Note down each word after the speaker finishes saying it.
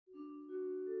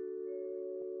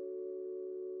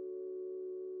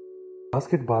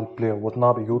Basketball player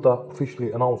Watanabe Yuta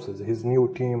officially announces his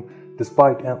new team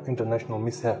despite an international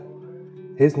mishap.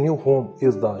 His new home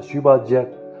is the千葉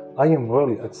Jets. I am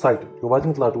really excited. You're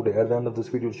watching Tla today. At the end of this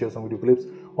video, share some video clips.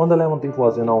 On the 11th, it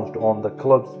was announced on the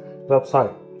club's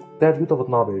website that Yuta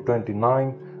Watanabe,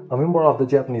 29, a member of the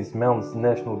Japanese men's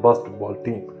national basketball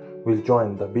team, will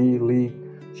join the B-League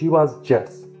千葉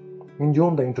Jets. In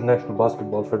June, the International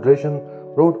Basketball Federation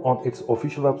wrote on its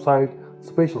official website,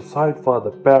 special site for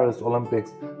the Paris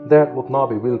Olympics, that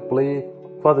Watanabe will play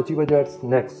for the千葉Jets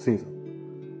next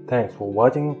season. Thanks for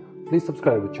watching. Please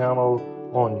subscribe to the channel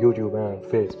on YouTube and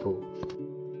Facebook.